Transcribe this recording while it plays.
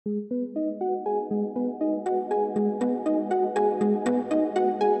This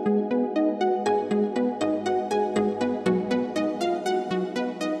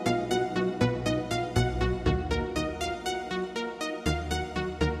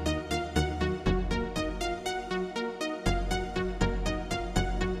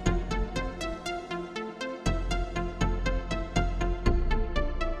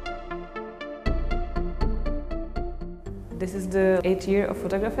is the 8th year of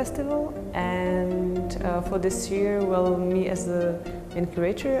Fotograf Festival, and for this year, well, me as the main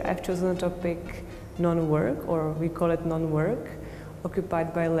curator, I've chosen a topic non-work, or we call it non-work,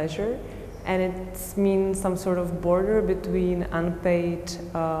 occupied by leisure, and it means some sort of border between unpaid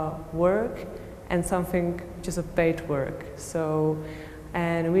work and something which is a paid work.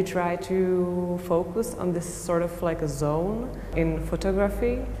 And we try to focus on this sort of like a zone in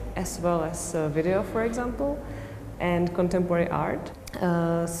photography as well as video, for example, and contemporary art.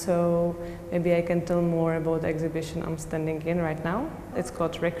 So maybe I can tell more about the exhibition I'm standing in right now. It's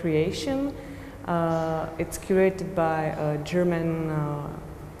called Recreation. It's curated by a German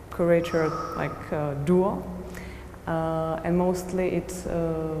curator duo, and mostly it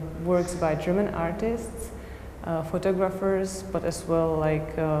works by German artists, photographers, but as well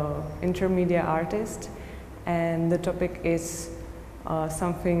like intermedia artists. And the topic is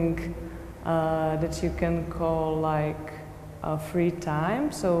something that you can call like free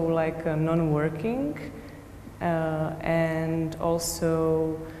time, so like non-working, and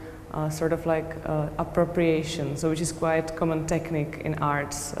also sort of like appropriation, so which is quite common technique in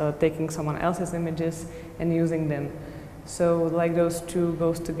arts, taking someone else's images and using them. So like those two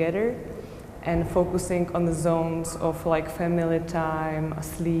goes together, and focusing on the zones of like family time,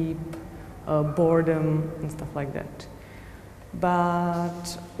 sleep, boredom and stuff like that.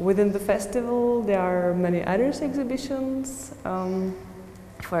 But within the festival there are many other exhibitions,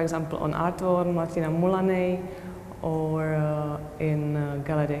 for example on Artwork, Martina Mulaney, or in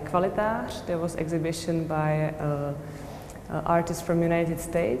Galerie Qualitage there was exhibition by an artist from United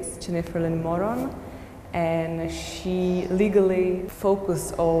States, Jennifer Lynn Moron, and she legally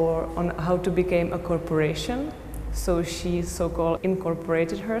focused on how to become a corporation. So she so-called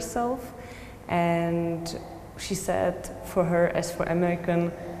incorporated herself, and she said for her, as for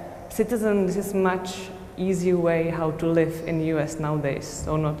American citizen, this is much easier way how to live in the US nowadays.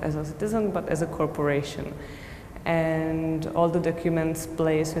 So not as a citizen, but as a corporation. And all the documents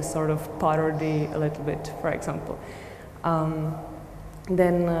plays with sort of parody a little bit, for example.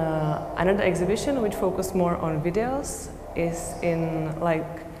 Then another exhibition which focused more on videos is in like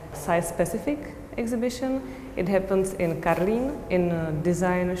site-specific exhibition. It happens in Karlín in a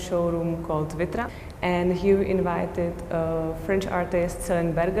design showroom called Vitra, and here we invited French artist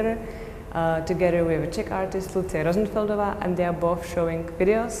Céline Berger together with a Czech artist Lucie Rosenfeldová, and they are both showing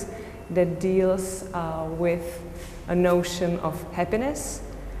videos that deals with a notion of happiness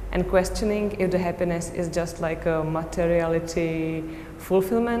and questioning if the happiness is just like a materiality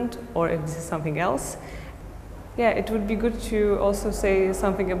fulfillment or if this is something else. Yeah, it would be good to also say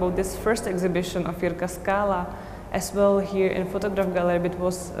something about this first exhibition of Jirka Skala as well here in Fotograf Gallery.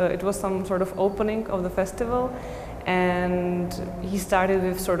 It was some sort of opening of the festival, and he started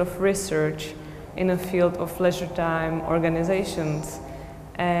with sort of research in a field of leisure time organizations.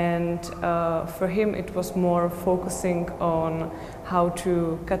 And for him it was more focusing on how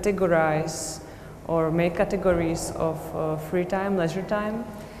to categorize or make categories of free time, leisure time.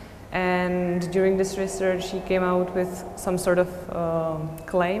 And during this research he came out with some sort of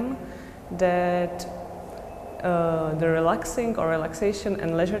claim that the relaxing or relaxation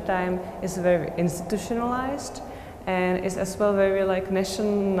and leisure time is very institutionalized and is as well very like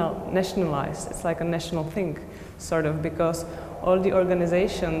nationalized. It's like a national thing, sort of, because all the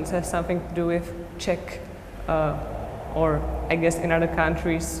organizations have something to do with Czech, or I guess in other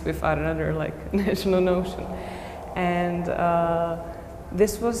countries with another like national notion. And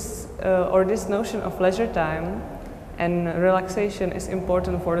this notion of leisure time and relaxation is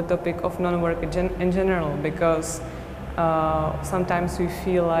important for the topic of non-work in general, because sometimes we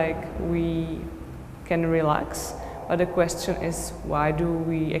feel like we can relax, but the question is, why do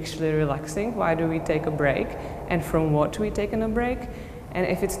we actually relaxing? Why do we take a break? And from what we take a break? And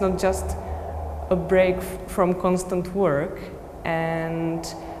if it's not just a break from constant work, and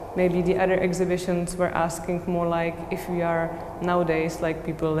maybe the other exhibitions were asking more like if we are nowadays like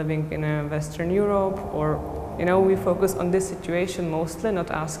people living in Western Europe, or we focus on this situation mostly,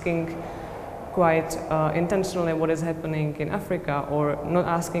 not asking quite intentionally what is happening in Africa, or not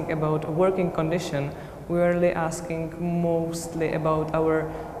asking about a working condition. We are really asking mostly about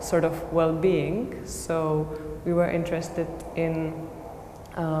our sort of well-being. So we were interested in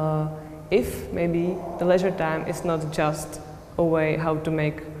If maybe the leisure time is not just a way how to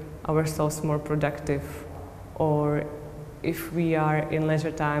make ourselves more productive, or if we are in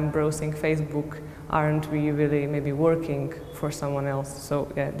leisure time browsing Facebook, aren't we really maybe working for someone else?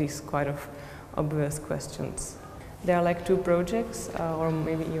 So yeah, these quite of obvious questions. There are like two projects, or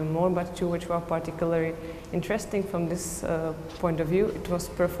maybe even more, but two which were particularly interesting from this point of view. It was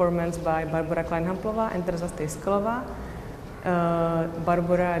performance by Barbara Kleinhamplová and Tereza Rudolf.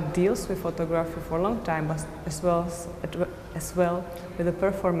 Barbara deals with photography for a long time, but as well with the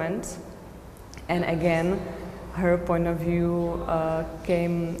performance. And again, her point of view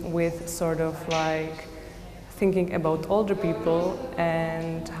came with sort of like thinking about older people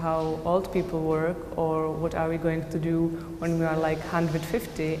and how old people work, or what are we going to do when we are like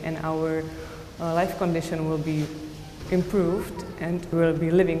 150 and our life condition will be improved and we will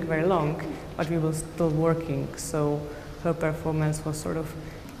be living very long, but we will still working. So her performance was sort of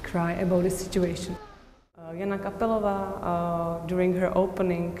cry about the situation. Jana Kapelová, during her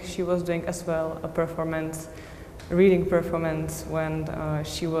opening, she was doing as well a performance, reading performance, when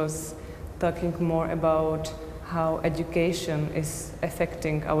she was talking more about how education is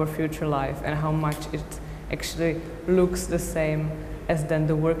affecting our future life and how much it actually looks the same as then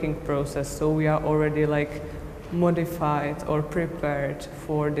the working process. So we are already like modified or prepared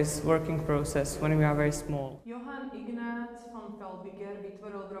for this working process when we are very small.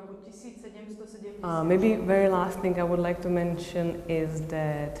 Maybe very last thing I would like to mention is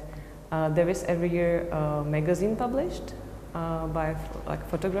that there is every year a magazine published by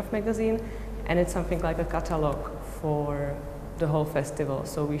like Fotograf magazine, and it's something like a catalog for the whole festival.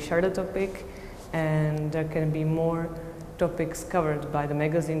 So we share the topic, and there can be more topics covered by the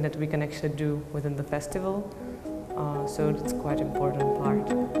magazine that we can actually do within the festival. So it's quite an important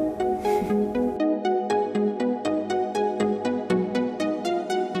part.